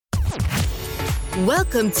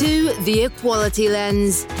Welcome to The Equality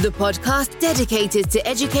Lens, the podcast dedicated to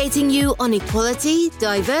educating you on equality,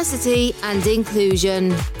 diversity and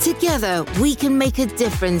inclusion. Together, we can make a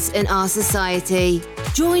difference in our society.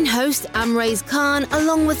 Join host Amraze Khan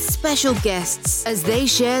along with special guests as they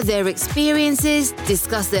share their experiences,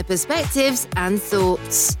 discuss their perspectives and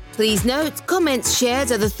thoughts. Please note, comments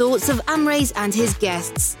shared are the thoughts of Amraze and his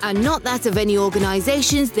guests, and not that of any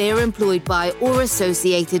organisations they are employed by or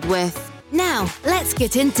associated with. Now, let's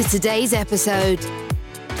get into today's episode.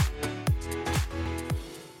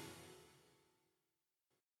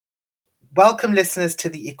 Welcome, listeners, to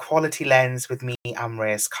The Equality Lens with me,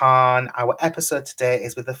 Amraze Khan. Our episode today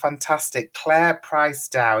is with the fantastic Clare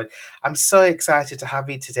Price-Dowd. I'm so excited to have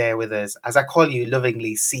you today with us, as I call you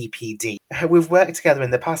lovingly CPD. We've worked together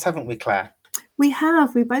in the past, haven't we, Clare? We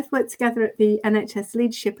have. We both worked together at the NHS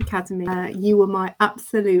Leadership Academy. You were my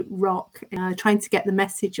absolute rock, trying to get the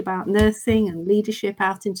message about nursing and leadership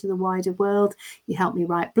out into the wider world. You helped me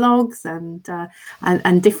write blogs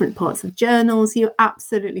and different parts of journals. You're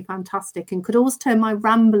absolutely fantastic and could always turn my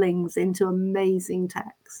ramblings into amazing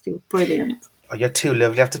text. You're brilliant. Oh, you're too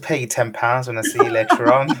lovely. I have to pay you £10 when I see you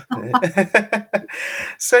later on.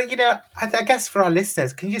 So, I guess for our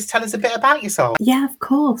listeners, can you just tell us a bit about yourself? Yeah, of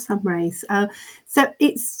course, Amraze. So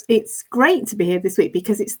it's great to be here this week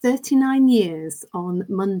because it's 39 years on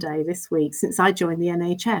Monday this week since I joined the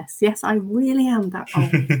NHS. Yes, I really am that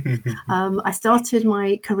old. I started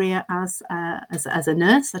my career as a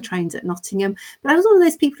nurse. I trained at Nottingham, but I was one of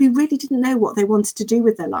those people who really didn't know what they wanted to do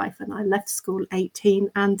with their life. And I left school at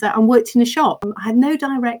 18 and worked in a shop. I had no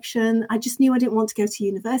direction. I just knew I didn't want to go to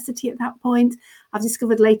university at that point. I've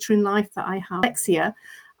discovered later in life that I have dyslexia.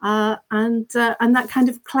 And that kind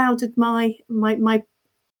of clouded my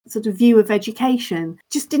sort of view of education.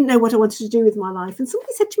 Just didn't know what I wanted to do with my life. And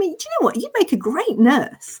somebody said to me, "Do you know what? You'd make a great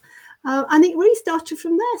nurse." And it really started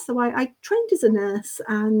from there. So I trained as a nurse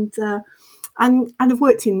and I've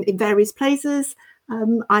worked in various places.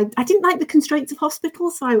 I didn't like the constraints of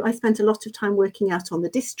hospitals, so I spent a lot of time working out on the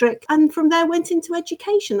district, and from there went into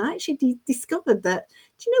education. I actually discovered that,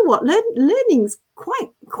 do you know what, learning's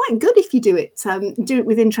quite good if you do it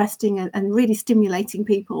with interesting and really stimulating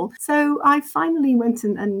people. So I finally went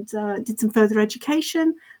and did some further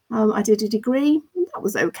education. I did a degree, and that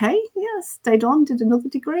was okay. Yeah, stayed on, did another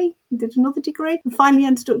degree, and finally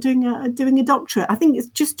ended up doing a doctorate. I think it's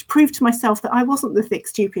just to prove to myself that I wasn't the thick,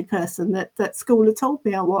 stupid person that school had told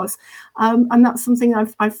me I was. And that's something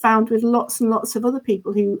I've found with lots and lots of other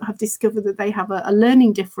people who have discovered that they have a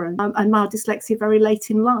learning difference and mild dyslexia very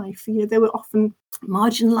late in life. They were often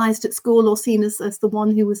marginalised at school or seen as the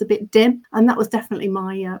one who was a bit dim, and that was definitely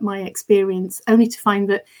my experience, only to find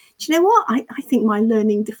that, do you know what, I think my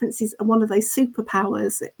learning differences are one of those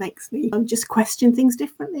superpowers. It makes me just question things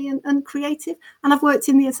differently and creative. And I've worked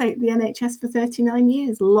in the NHS for 39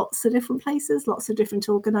 years, lots of different places, lots of different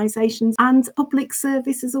organisations, and public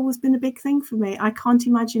service has always been a big thing for me. I can't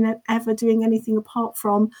imagine ever doing anything apart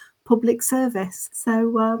from public service.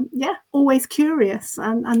 So always curious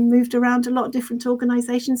and moved around a lot of different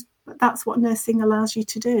organisations, but that's what nursing allows you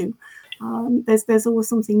to do. There's always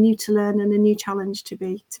something new to learn and a new challenge to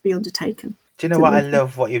be undertaken. Do you know what? I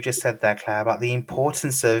love what you've just said there, Claire, about the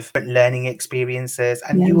importance of learning experiences.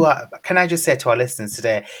 And you are, can I just say to our listeners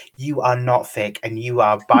today, you are not thick and you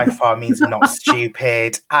are by far means not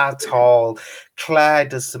stupid at all. Claire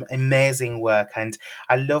does some amazing work, and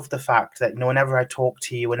I love the fact that whenever I talk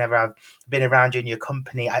to you, whenever I've been around you in your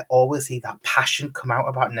company, I always see that passion come out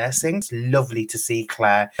about nursing. It's lovely to see,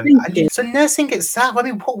 Claire. So nursing itself,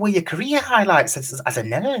 what were your career highlights as a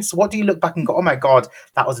nurse? What do you look back and go, oh my God,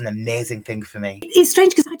 that was an amazing thing for me? It's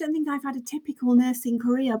strange because I don't think I've had a typical nursing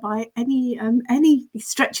career by any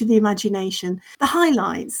stretch of the imagination. The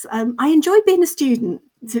highlights, I enjoyed being a student.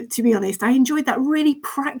 To be honest, I enjoyed that really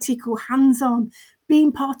practical, hands-on,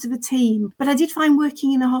 being part of a team. But I did find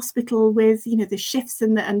working in a hospital with, the shifts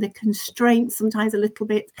and the constraints sometimes a little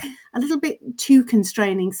bit too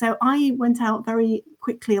constraining. So I went out very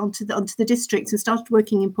quickly onto the district and started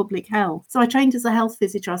working in public health. So I trained as a health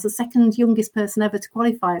visitor. I was the second youngest person ever to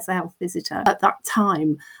qualify as a health visitor at that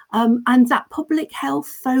time. And that public health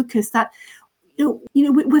focus, that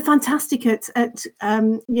we're fantastic at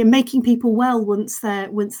making people well once they're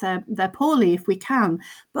poorly, if we can.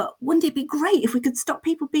 But wouldn't it be great if we could stop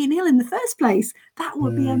people being ill in the first place? That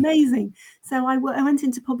would be amazing. So I went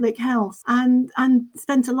into public health and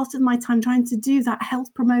spent a lot of my time trying to do that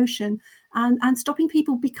health promotion and stopping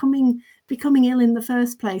people becoming ill in the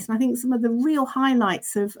first place. And I think some of the real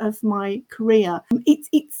highlights of my career,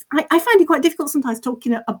 I find it quite difficult sometimes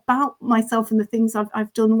talking about myself and the things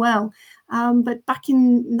I've done well. But back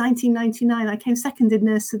in 1999, I came second in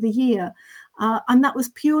Nurse of the Year. And that was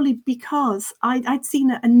purely because I'd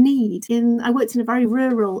seen a need I worked in a very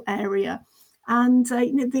rural area. And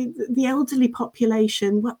the elderly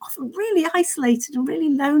population were often really isolated and really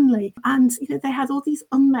lonely. And they had all these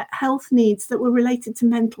unmet health needs that were related to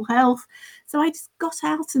mental health. So I just got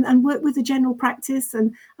out and worked with the general practice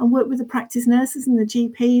and worked with the practice nurses and the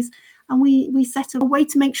GPs. And we set a way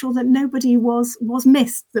to make sure that nobody was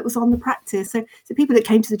missed that was on the practice. So people that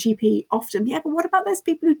came to the GP often, yeah, but what about those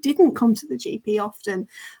people who didn't come to the GP often?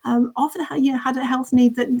 Often had a health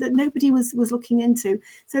need that nobody was looking into.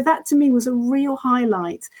 So that to me was a real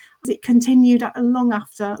highlight. It continued long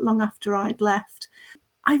after I'd left.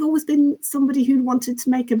 I've always been somebody who wanted to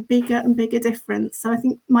make a bigger and bigger difference. So I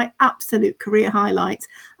think my absolute career highlight,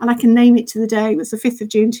 and I can name it to the day, was the 5th of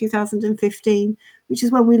June 2015, which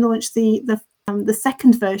is when we launched the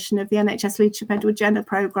second version of the NHS Leadership Edward Jenner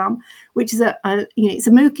programme, which is it's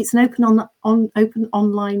a MOOC, it's an open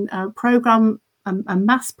online programme, a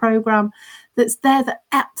mass programme that's there that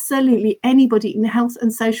absolutely anybody in health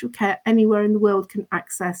and social care anywhere in the world can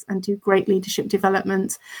access and do great leadership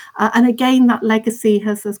development. And again, that legacy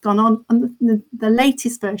has gone on. And the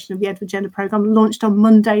latest version of the Edward Jenner programme launched on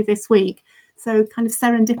Monday this week. So kind of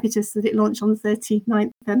serendipitous that it launched on the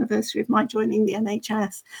 39th anniversary of my joining the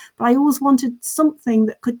NHS. But I always wanted something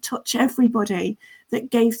that could touch everybody,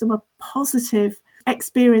 that gave them a positive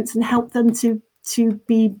experience and help them to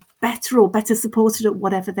be better supported at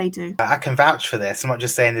whatever they do. I can vouch for this. I'm not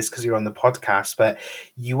just saying this because you're on the podcast, but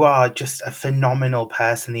you are just a phenomenal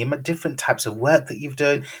person. The different types of work that you've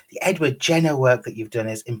done, the Edward Jenner work that you've done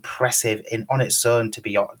is impressive on its own, to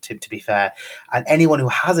be fair. And anyone who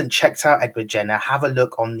hasn't checked out Edward Jenner, have a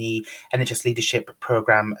look on the NHS Leadership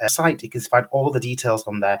Programme site. You can find all the details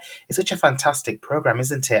on there. It's such a fantastic programme,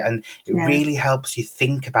 isn't it? And it really helps you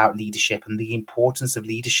think about leadership and the importance of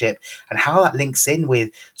leadership and how that links in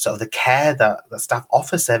with of the care that staff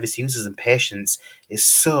offer service users and patients is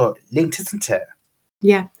so linked, isn't it?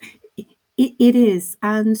 Yeah, it is.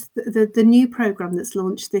 And the new programme that's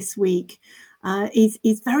launched this week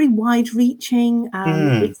is very wide-reaching.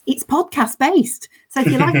 It's podcast-based. So if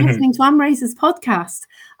you like listening to Amraze's podcast,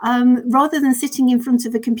 rather than sitting in front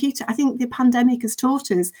of a computer, I think the pandemic has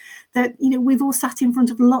taught us that we've all sat in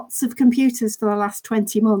front of lots of computers for the last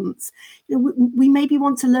 20 months. We maybe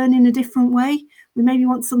want to learn in a different way. We maybe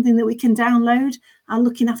want something that we can download and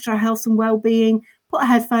looking after our health and well-being, put our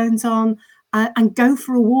headphones on and go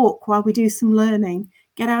for a walk while we do some learning.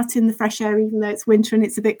 Get out in the fresh air, even though it's winter and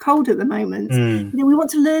it's a bit cold at the moment. We want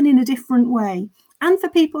to learn in a different way. And for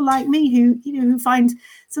people like me who find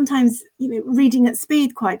sometimes reading at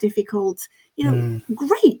speed quite difficult,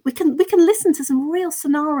 great. We can listen to some real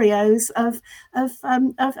scenarios of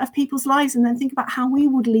people's lives and then think about how we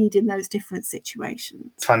would lead in those different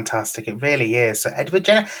situations. It's fantastic. It really is. So Edward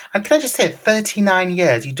Jenner, and can I just say, 39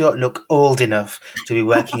 years, you don't look old enough to be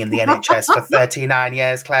working in the NHS for 39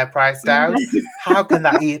 years, Clare Price-Dowd. How can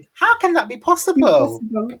that be possible?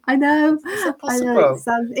 I know.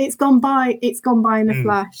 It's gone by in a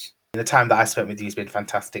flash. The time that I spent with you has been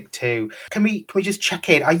fantastic too. Can we just check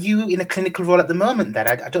in? Are you in a clinical role at the moment then?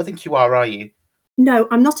 I don't think you are you? No,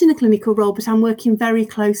 I'm not in a clinical role, but I'm working very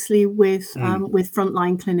closely with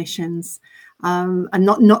frontline clinicians, and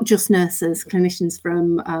not just nurses, clinicians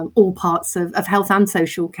from all parts of health and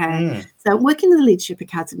social care. So working in the Leadership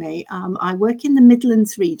Academy, I work in the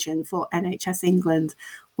Midlands region for NHS England,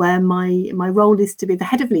 where my role is to be the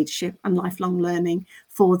head of leadership and lifelong learning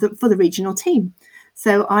for the regional team.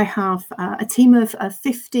 So I have a team of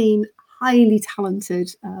 15 highly talented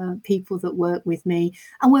people that work with me,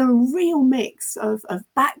 and we're a real mix of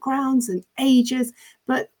backgrounds and ages,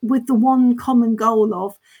 but with the one common goal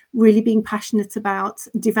of really being passionate about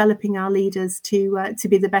developing our leaders to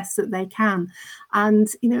be the best that they can. And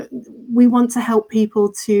we want to help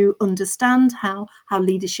people to understand how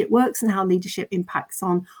leadership works and how leadership impacts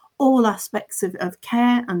on all aspects of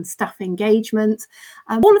care and staff engagement.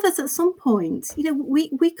 All of us at some point,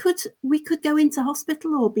 we could go into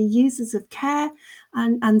hospital or be users of care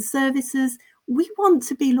and services. We want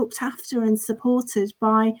to be looked after and supported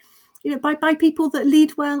by people that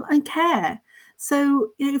lead well and care. So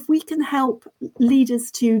if we can help leaders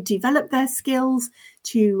to develop their skills,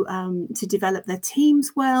 to develop their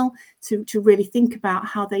teams well, to really think about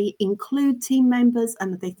how they include team members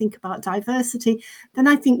and that they think about diversity, then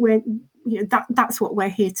I think that's what we're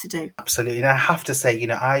here to do. Absolutely. And I have to say,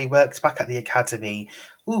 I worked back at the academy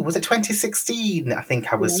was it 2016? I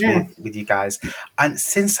think I was Yeah. with you guys. And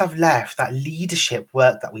since I've left, that leadership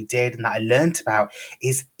work that we did and that I learned about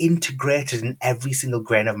is integrated in every single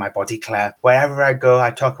grain of my body, Claire. Wherever I go,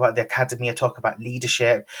 I talk about the academy, I talk about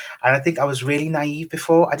leadership. And I think I was really naive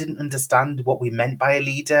before. I didn't understand what we meant by a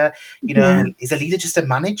leader. You know, is a leader just a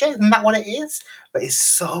manager? Isn't that what it is? But it's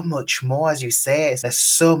so much more, as you say. There's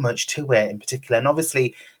so much to it in particular. And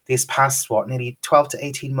obviously, these past nearly 12 to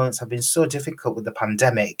 18 months have been so difficult with the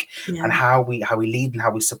pandemic and how we lead and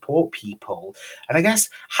how we support people. And I guess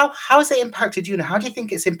how has it impacted you, and how do you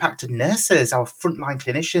think it's impacted nurses, our frontline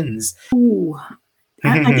clinicians?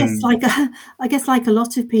 I guess like a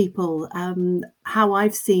lot of people, how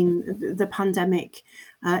I've seen the pandemic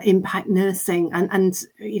impact nursing and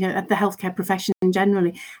you know the healthcare profession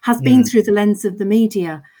generally has been through the lens of the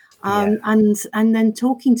media, and then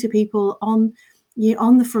talking to people on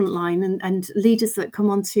the front line and leaders that come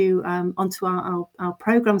onto our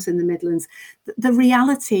programs in the Midlands. The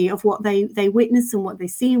reality of what they witness and what they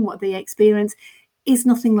see and what they experience is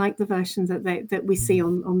nothing like the versions that we see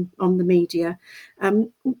on the media.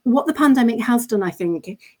 What the pandemic has done, I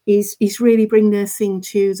think, is really bring nursing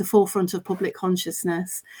to the forefront of public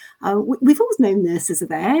consciousness. We've always known nurses are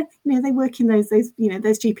there. You know, they work in those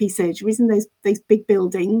GP surgeries and those big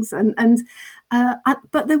buildings,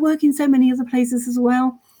 but they work in so many other places as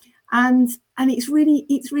well. And it's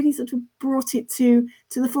really sort of brought it to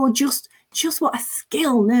the fore just what a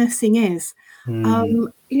skill nursing is.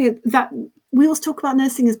 You know, that we always talk about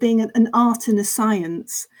nursing as being an art and a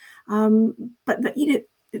science, but you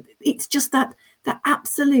know, it's just that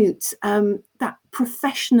absolute that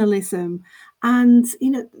professionalism, and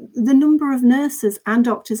you know, the number of nurses and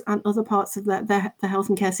doctors and other parts of the health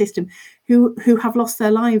and care system who have lost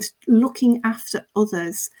their lives looking after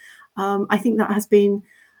others. I think that has been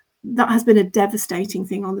a devastating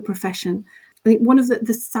thing on the profession. I think one of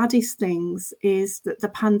the saddest things is that the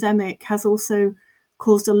pandemic has also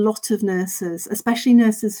caused a lot of nurses, especially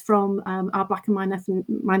nurses from our Black and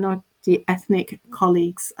minority ethnic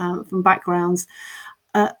colleagues from backgrounds,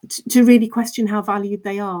 to really question how valued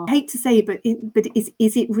they are. I hate to say, but is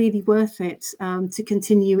it really worth it to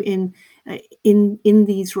continue in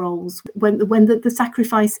these roles when the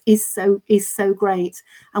sacrifice is so great,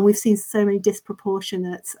 and we've seen so many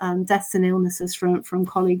disproportionate deaths and illnesses from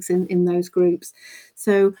colleagues in those groups.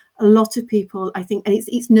 So a lot of people, I think, and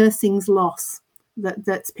it's nursing's loss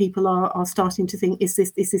that people are starting to think, is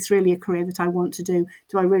this really a career that I want to do?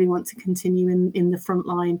 Do I really want to continue in the front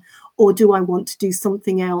line, or do I want to do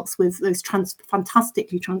something else with those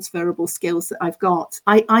fantastically transferable skills that I've got?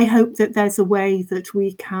 I hope that there's a way that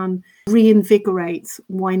we can reinvigorate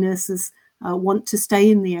why nurses want to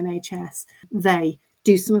stay in the NHS. They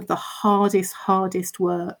do some of the hardest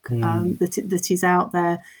work that is out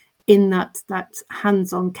there in that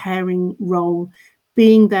hands-on caring role,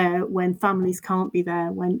 being there when families can't be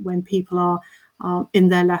there, when people are in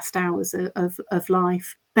their last hours of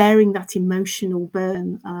life, bearing that emotional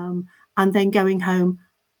burden, and then going home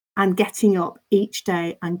and getting up each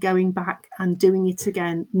day and going back and doing it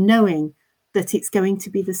again, knowing that it's going to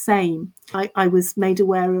be the same. I was made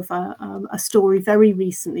aware of a story very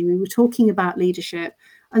recently. We were talking about leadership,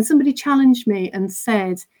 and somebody challenged me and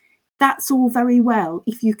said, that's all very well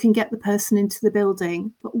if you can get the person into the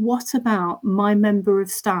building, but what about my member of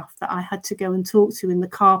staff that I had to go and talk to in the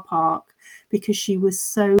car park because she was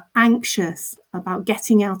so anxious about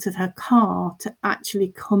getting out of her car to actually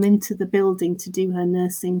come into the building to do her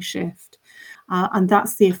nursing shift? And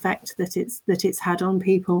that's the effect that it's had on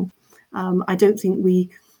people. I don't think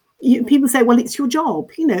people say, well, it's your job.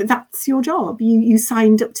 You know, that's your job. You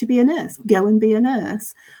signed up to be a nurse. Go and be a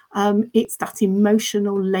nurse. It's that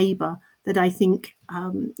emotional labour that I think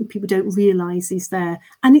people don't realise is there.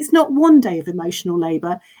 And it's not one day of emotional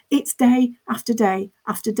labour. It's day after day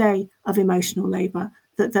after day of emotional labour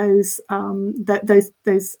that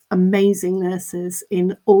those amazing nurses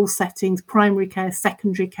in all settings, primary care,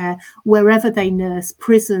 secondary care, wherever they nurse,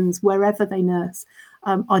 prisons, wherever they nurse,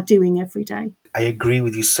 are doing every day. I agree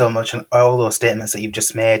with you so much on all those statements that you've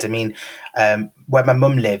just made. I mean, where my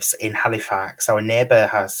mum lives in Halifax, our neighbour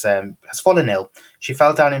has fallen ill. She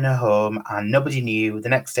fell down in her home and nobody knew. The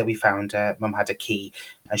next day we found her. Mum had a key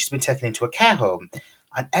and she's been taken into a care home.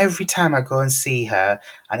 And every time I go and see her,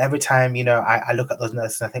 and every time, you know, I look at those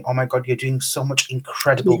nurses and I think, oh my God, you're doing so much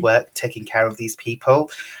incredible work taking care of these people.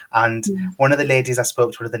 And one of the ladies I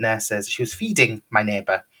spoke to, one of the nurses, she was feeding my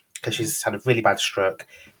neighbour because she's had a really bad stroke.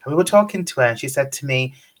 And we were talking to her and she said to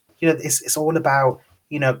me, you know, it's all about,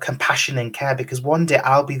 you know, compassion and care, because one day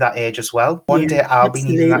I'll be that age as well. One day I'll be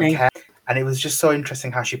needing that care. And it was just so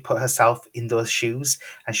interesting how she put herself in those shoes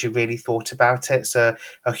and she really thought about it. So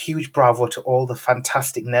a huge bravo to all the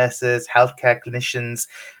fantastic nurses, healthcare clinicians,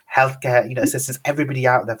 healthcare, assistants, everybody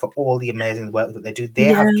out there for all the amazing work that they do. They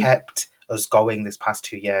have kept us going this past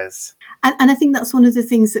 2 years. And I think that's one of the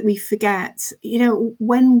things that we forget.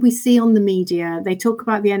 When we see on the media, they talk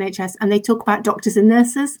about the NHS and they talk about doctors and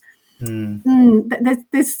nurses.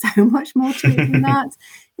 There's so much more to it than that.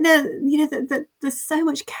 There's so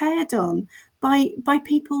much care done by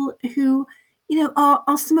people who,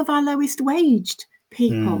 are some of our lowest waged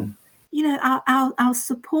people. Our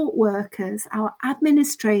support workers, our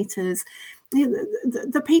administrators,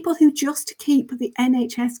 the people who just keep the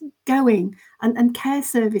NHS going and care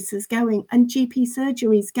services going and GP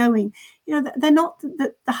surgeries going. They're not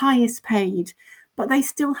the highest paid, but they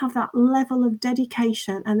still have that level of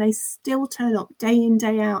dedication and they still turn up day in,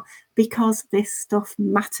 day out because this stuff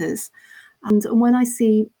matters. And when I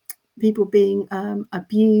see people being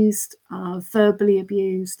abused, verbally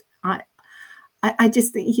abused, I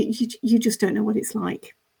just think you just don't know what it's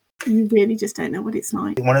like. You really just don't know what it's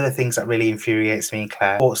like. One of the things that really infuriates me,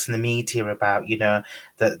 Claire, reports in the media about,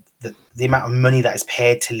 the amount of money that is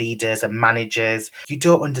paid to leaders and managers. You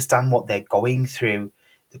don't understand what they're going through.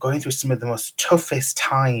 They're going through some of the most toughest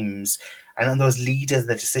times. And those leaders,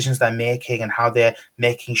 the decisions they're making and how they're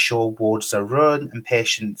making sure wards are run and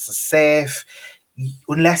patients are safe.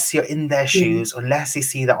 Unless you're in their shoes, unless you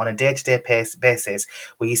see that on a day-to-day basis,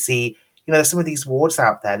 where you see, some of these wards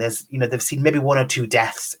out there, there's, they've seen maybe 1 or 2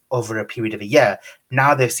 deaths over a period of a year.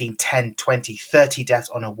 Now they've seen 10, 20, 30 deaths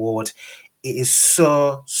on a ward. It is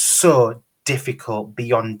so, so difficult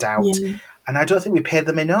beyond doubt. Yeah. And I don't think we pay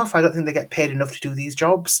them enough. I don't think they get paid enough to do these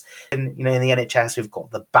jobs. And, in the NHS, we've got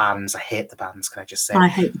the bands. I hate the bands, can I just say? I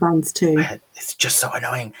hate the bands too. It's just so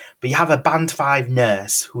annoying. But you have a band 5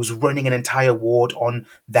 nurse who's running an entire ward on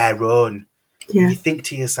their own. Yeah. You think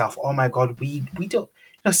to yourself, oh my God, we don't.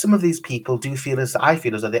 Some of these people do I feel as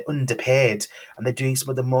though they're underpaid and they're doing some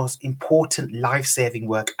of the most important life-saving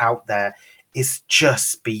work out there. Is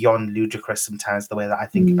just beyond ludicrous sometimes, the way that I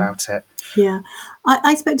think about it. Yeah.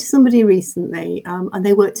 I spoke to somebody recently and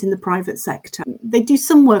they worked in the private sector. They do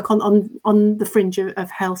some work on the fringe of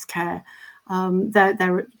healthcare.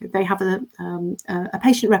 They have a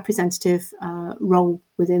patient representative role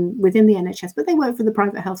within the NHS, but they work for the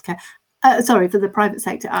private healthcare. For the private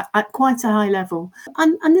sector at quite a high level.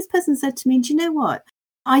 And this person said to me, do you know what?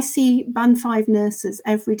 I see band 5 nurses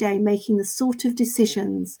every day making the sort of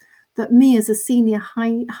decisions that me as a senior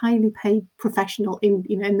highly paid professional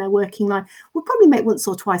in their working life would probably make once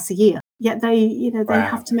or twice a year. Yet they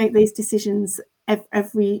have to make these decisions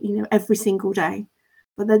every single day.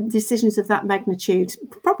 But the decisions of that magnitude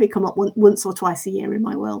probably come up once or twice a year in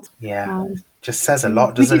my world. Yeah, just says a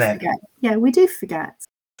lot, doesn't it? Forget. Yeah, we do forget.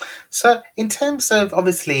 So in terms of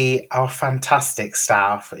obviously our fantastic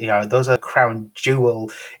staff, those are crown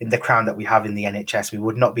jewel in the crown that we have in the NHS. We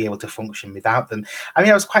would not be able to function without them. I mean,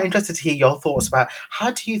 I was quite interested to hear your thoughts about how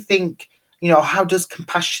do you think, how does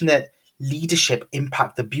compassionate leadership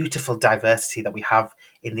impact the beautiful diversity that we have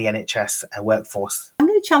in the NHS workforce? I'm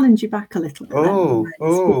going to challenge you back a little bit.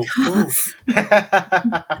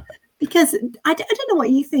 Because I don't know what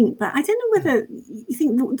you think, but I don't know whether you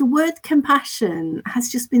think the word compassion has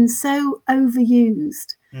just been so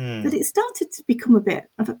overused that it started to become a bit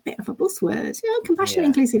of a buzzword. Compassionate,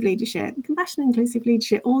 inclusive leadership.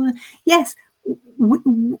 Yes,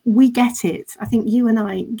 we get it. I think you and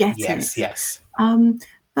I get it. Yes.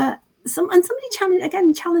 But somebody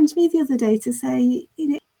challenged me the other day to say,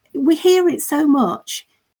 we hear it so much,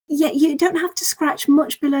 yet you don't have to scratch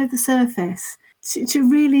much below the surface to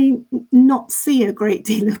really not see a great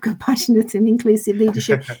deal of compassionate and inclusive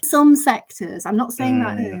leadership. Some sectors, I'm not saying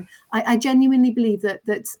that. I genuinely believe that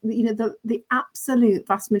the absolute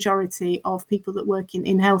vast majority of people that work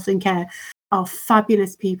in health and care are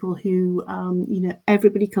fabulous people who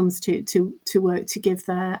everybody comes to work to give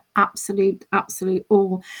their absolute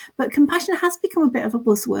all. But compassion has become a bit of a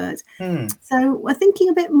buzzword. So we're thinking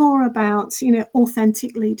a bit more about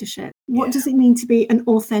authentic leadership. What does it mean to be an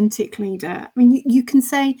authentic leader? I mean, you can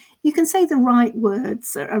say the right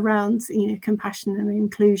words around compassion and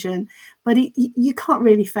inclusion, but you can't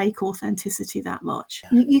really fake authenticity that much.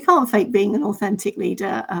 You can't fake being an authentic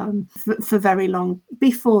leader for very long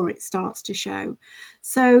before it starts to show.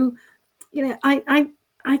 So,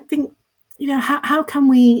 I think how can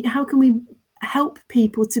we help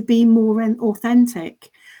people to be more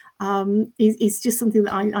authentic? Is just something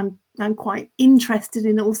that I'm quite interested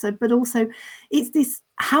in but also it's this,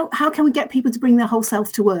 how can we get people to bring their whole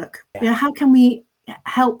self to work? How can we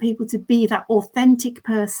help people to be that authentic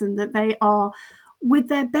person that they are with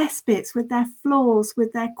their best bits, with their flaws,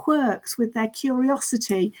 with their quirks, with their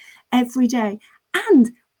curiosity every day.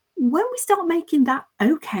 And when we start making that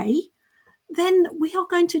okay, then we are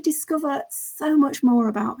going to discover so much more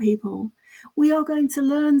about people. We are going to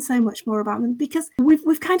learn so much more about them, because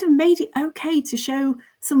we've kind of made it okay to show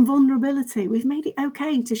some vulnerability. We've made it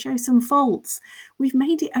okay to show some faults. We've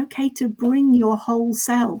made it okay to bring your whole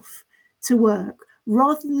self to work,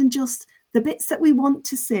 rather than just the bits that we want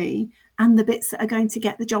to see and the bits that are going to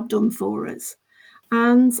get the job done for us.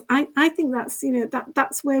 And I think that's,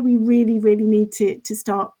 that's where we really, really need to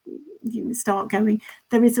start going.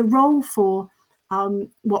 There is a role for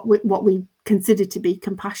what we consider to be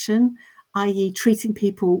compassion, i.e. treating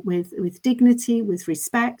people with dignity, with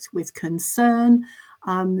respect, with concern,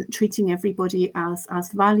 treating everybody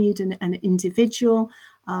as valued and an individual,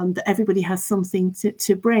 that everybody has something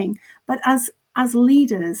to bring. But as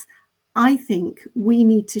leaders, I think we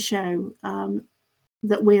need to show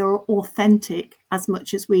that we are authentic as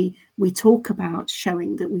much as we talk about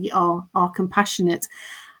showing that we are compassionate.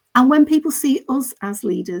 And when people see us as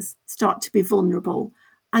leaders start to be vulnerable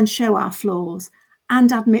and show our flaws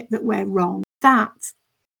and admit that we're wrong, that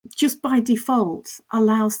just by default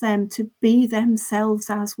allows them to be themselves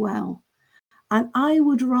as well. And I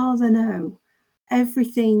would rather know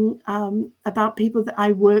everything about people that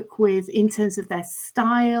I work with in terms of their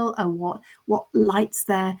style and what lights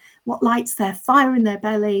their fire in their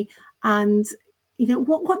belly, and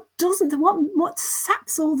what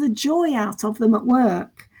saps all the joy out of them at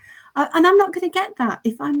work. And I'm not going to get that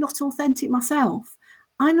if I'm not authentic myself.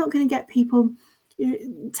 I'm not going to get people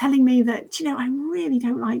telling me that, I really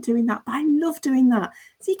don't like doing that, but I love doing that.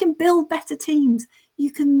 So you can build better teams.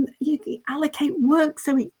 You can allocate work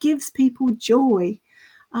so it gives people joy,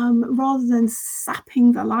 rather than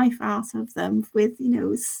sapping the life out of them with,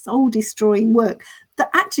 soul-destroying work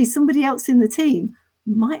that actually somebody else in the team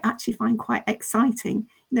might actually find quite exciting.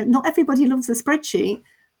 Not everybody loves a spreadsheet,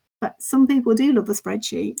 but some people do love a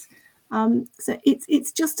spreadsheet. So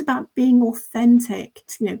it's just about being authentic.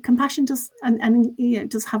 Compassion does and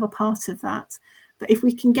does have a part of that. But if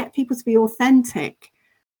we can get people to be authentic,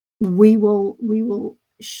 we will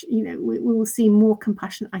see more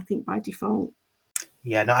compassion, I think, by default.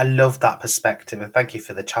 Yeah, no, I love that perspective, and thank you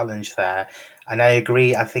for the challenge there. And I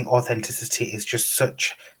agree. I think authenticity is just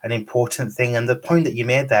such an important thing. And the point that you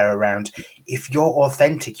made there around, if you're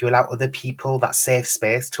authentic, you allow other people that safe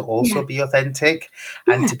space to also be authentic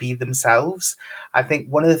and to be themselves. I think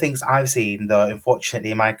one of the things I've seen, though, unfortunately,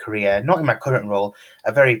 in my career, not in my current role,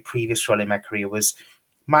 a very previous role in my career, was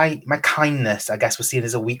my kindness, I guess, was seen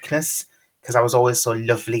as a weakness, because I was always so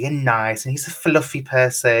lovely and nice, and he's a fluffy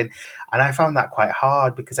person. And I found that quite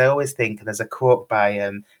hard, because I always think, and there's a quote by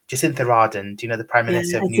Jacinta Ardern, do you know, the Prime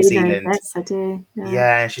Minister of New Zealand? Yes, I do.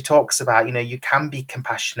 Yeah, and she talks about, you can be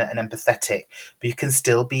compassionate and empathetic, but you can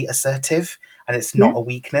still be assertive, and it's not a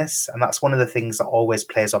weakness. And that's one of the things that always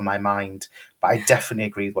plays on my mind. But I definitely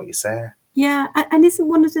agree with what you say. Yeah, and isn't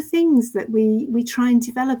one of the things that we try and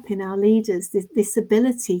develop in our leaders this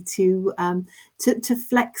ability to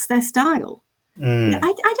flex their style?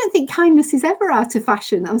 I don't think kindness is ever out of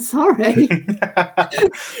fashion. I'm sorry.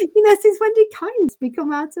 Since when did kindness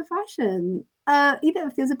become out of fashion?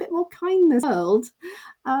 If there's a bit more kindness in the world,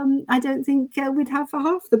 I don't think we'd have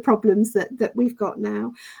half the problems that we've got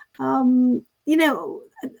now.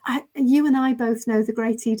 You and I both know the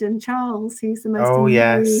great Eden Charles, who's the most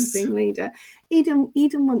amazing leader. Eden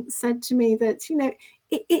once said to me that,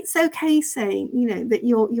 it's okay saying, that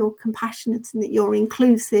you're compassionate and that you're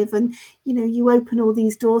inclusive, and, you open all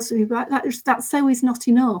these doors to people. That so is not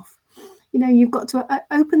enough. You've got to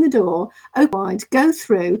open the door, open wide, go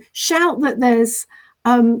through, shout that there's,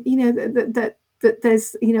 that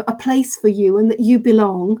there's, a place for you and that you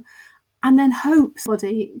belong, and then hope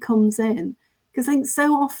somebody comes in. Because I think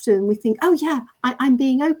so often we think, oh yeah, I'm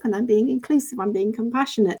being open, I'm being inclusive, I'm being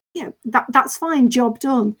compassionate. That's fine, job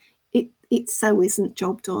done. It so isn't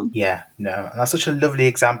job done. Yeah, no, that's such a lovely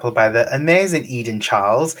example by the amazing Eden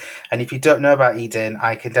Charles. And if you don't know about Eden,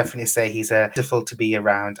 I can definitely say he's wonderful to be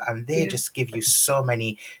around. And they just give you so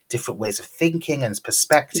many different ways of thinking and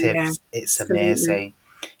perspectives. It's amazing.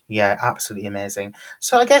 Yeah, absolutely amazing.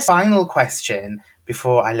 So I guess final question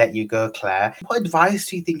before I let you go, Claire. What advice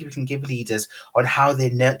do you think we can give leaders on how they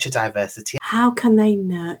nurture diversity? How can they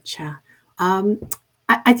nurture?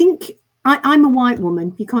 I think I'm a white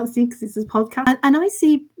woman. You can't see because this is a podcast. And I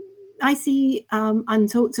see and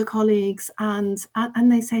talk to colleagues and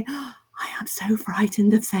they say, oh, I am so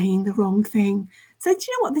frightened of saying the wrong thing. So do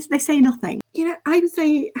you know what? They say nothing. I would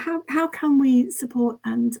say, how can we support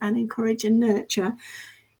and encourage and nurture?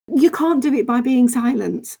 You can't do it by being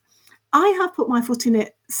silent. I have put my foot in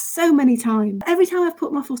it so many times. Every time I've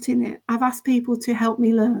put my foot in it, I've asked people to help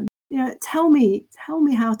me learn. Tell me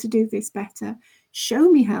how to do this better. Show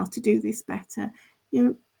me how to do this better.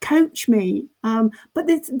 Coach me. But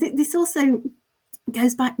this also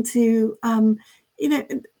goes back to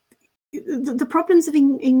the problems of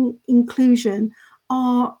inclusion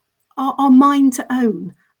are mine to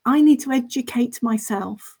own. I need to educate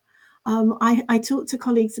myself. I talk to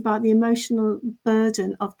colleagues about the emotional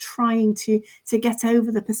burden of trying to get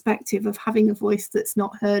over the perspective of having a voice that's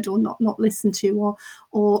not heard or not listened to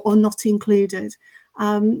or not included.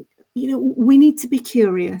 We need to be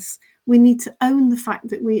curious. We need to own the fact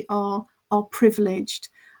that we are privileged.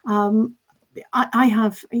 I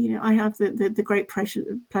have the great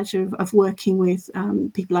pleasure of working with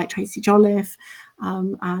people like Tracy Jolliffe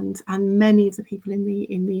and many of the people in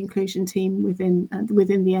the inclusion team within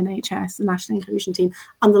the NHS, the national inclusion team,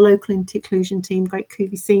 and the local inclusion team, great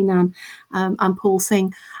Kuvi Sinan and Paul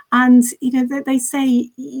Singh. And they say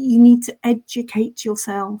you need to educate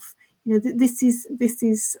yourself. This is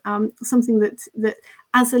something that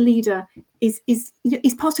as a leader is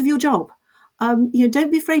part of your job.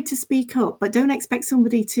 Don't be afraid to speak up, but don't expect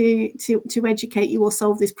somebody to educate you or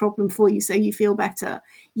solve this problem for you so you feel better.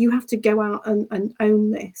 You have to go out and own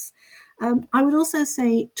this. I would also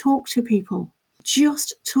say talk to people.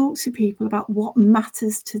 Just talk to people about what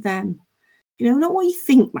matters to them. Not what you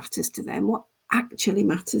think matters to them, what actually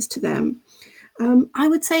matters to them. I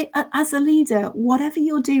would say as a leader, whatever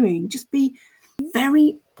you're doing, just be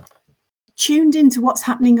very tuned into what's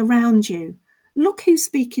happening around you. Look who's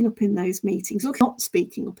speaking up in those meetings. Look who's not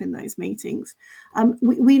speaking up in those meetings.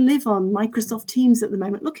 We live on Microsoft Teams at the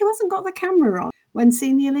moment. Look who hasn't got the camera on when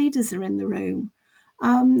senior leaders are in the room.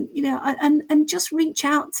 And just reach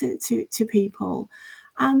out to people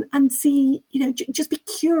and see, just be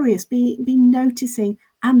curious, be noticing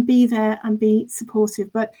and be there and be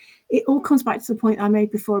supportive. But it all comes back to the point I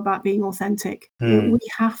made before about being authentic. We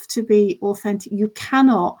have to be authentic. You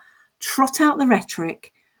cannot trot out the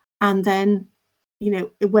rhetoric and then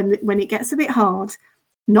when it gets a bit hard,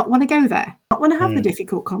 not want to go there, not want to have the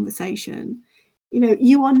difficult conversation.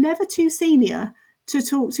 You are never too senior to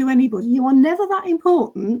talk to anybody. You are never that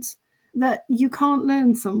important that you can't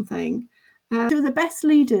learn something. Two of the best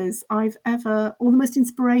leaders I've ever, or the most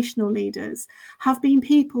inspirational leaders, have been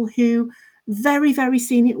people who very, very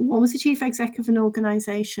senior. One was the chief exec of an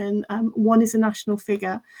organisation, one is a national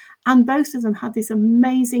figure, and both of them had this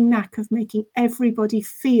amazing knack of making everybody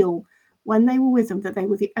feel when they were with them that they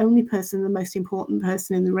were the only person, the most important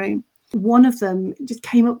person in the room. One of them just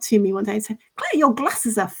came up to me one day and said, "Claire, your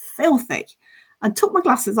glasses are filthy," and took my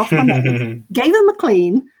glasses off my nose, gave them a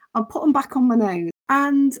clean and put them back on my nose.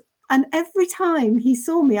 And every time he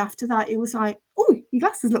saw me after that, it was like, "Oh, your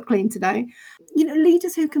glasses look clean today."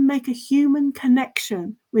 Leaders who can make a human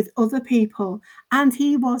connection with other people. And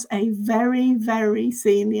he was a very, very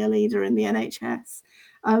senior leader in the NHS.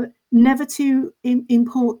 Never too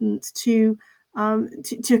important to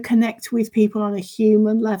connect with people on a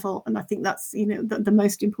human level. And I think that's, the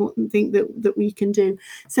most important thing that we can do.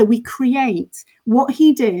 So what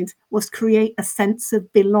he did was create a sense of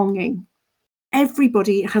belonging.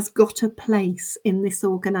 Everybody has got a place in this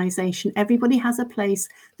organisation. Everybody has a place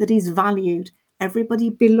that is valued. Everybody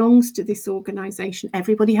belongs to this organisation.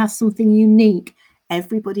 Everybody has something unique.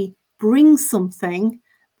 Everybody brings something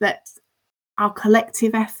that our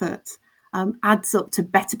collective effort adds up to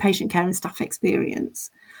better patient care and staff experience.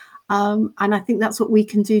 And I think that's what we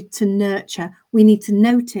can do to nurture. We need to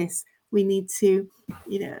notice. We need to,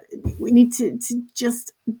 to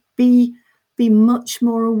just be much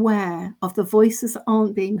more aware of the voices that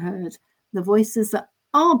aren't being heard, the voices that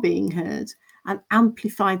are being heard, and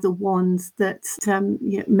amplify the ones that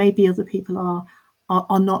maybe other people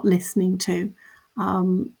are not listening to.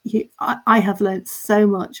 I have learned so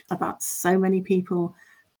much about so many people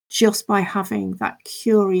just by having that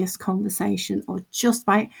curious conversation, or just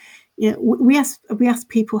by, we ask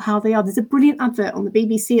people how they are. There's a brilliant advert on the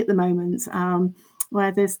BBC at the moment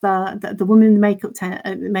where there's the woman in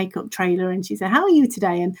the makeup trailer, and she said, "How are you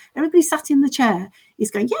today?" And everybody sat in the chair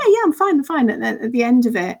is going, yeah, I'm fine. And then at the end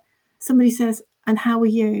of it, somebody says, "And how are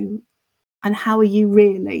you? And how are you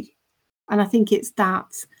really?" And I think it's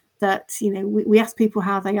that we ask people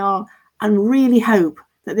how they are and really hope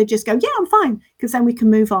that they just go, "Yeah, I'm fine," because then we can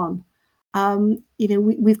move on.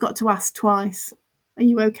 We've got to ask twice. Are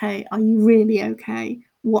you okay? Are you really okay?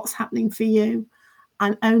 What's happening for you?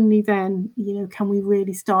 And only then, can we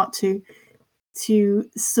really start to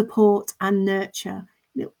support and nurture.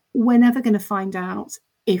 We're never going to find out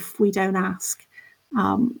if we don't ask.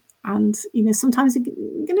 And sometimes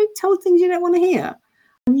you're going to tell things you don't want to hear.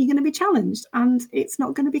 and you're going to be challenged and it's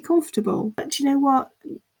not going to be comfortable. But you know what?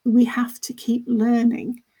 We have to keep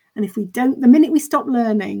learning. And if we don't, the minute we stop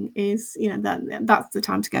learning is, that's the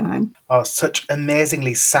time to go home. Oh, such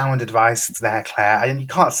amazingly sound advice there, Claire. And you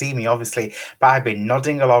can't see me, obviously, but I've been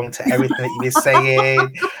nodding along to everything that you've been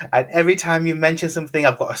saying. And every time you mention something,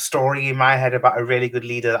 I've got a story in my head about a really good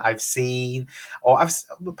leader that I've seen, or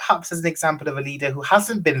perhaps as an example of a leader who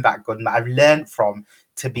hasn't been that good and that I've learned from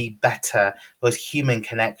to be better. Those human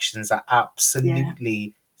connections are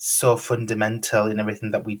absolutely so fundamental in everything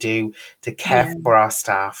that we do, to care for our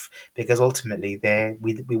staff, because ultimately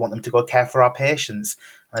we want them to go care for our patients.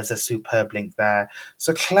 There's a superb link there.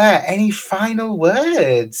 So Claire, any final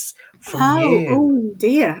words from you? Oh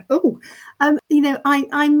dear.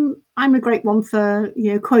 I'm a great one for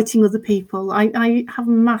quoting other people. I have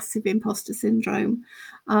massive imposter syndrome,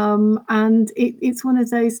 and it's one of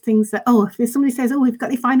those things that if somebody says, we've got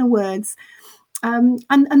any final words. And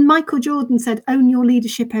Michael Jordan said, own your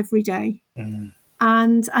leadership every day.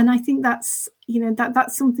 And I think that's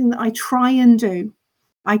that's something that I try and do.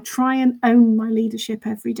 I try and own my leadership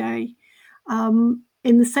every day, in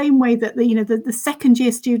the same way that the second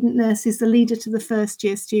year student nurse is the leader to the first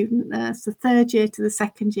year student nurse, the third year to the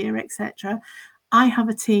second year, etc. I have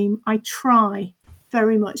a team. I try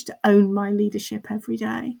very much to own my leadership every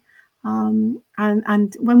day,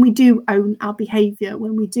 and when we do own our behaviour,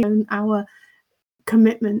 when we do own our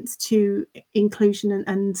commitment to inclusion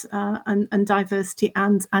and diversity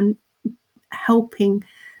and helping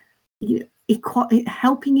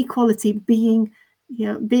equality, being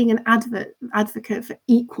an advocate for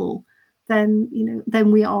equal, then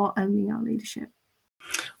we are owning our leadership.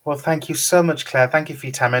 Well, thank you so much, Claire. Thank you for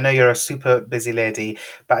your time. I know you're a super busy lady,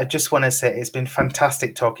 but I just want to say it's been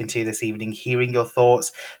fantastic talking to you this evening, hearing your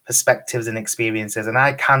thoughts, perspectives and experiences. And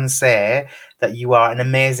I can say that you are an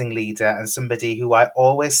amazing leader and somebody who I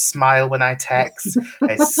always smile when I text.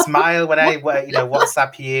 I smile when I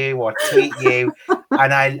WhatsApp you or tweet you.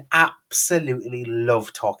 And I absolutely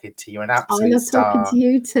love talking to you. An absolute star. I love talking to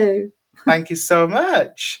you too. Thank you so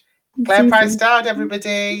much. Clare Price-Dowd,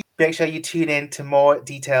 everybody. Make sure you tune in to more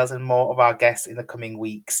details and more of our guests in the coming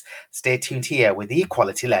weeks. Stay tuned here with the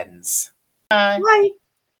Equality Lens. Bye. Bye.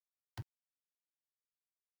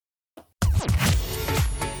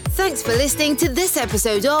 Thanks for listening to this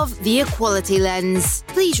episode of The Equality Lens.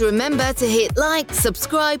 Please remember to hit like,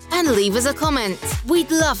 subscribe, and leave us a comment.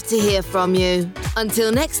 We'd love to hear from you.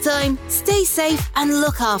 Until next time, stay safe and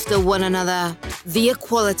look after one another. The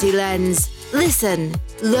Equality Lens. Listen,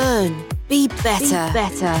 learn, be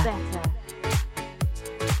better.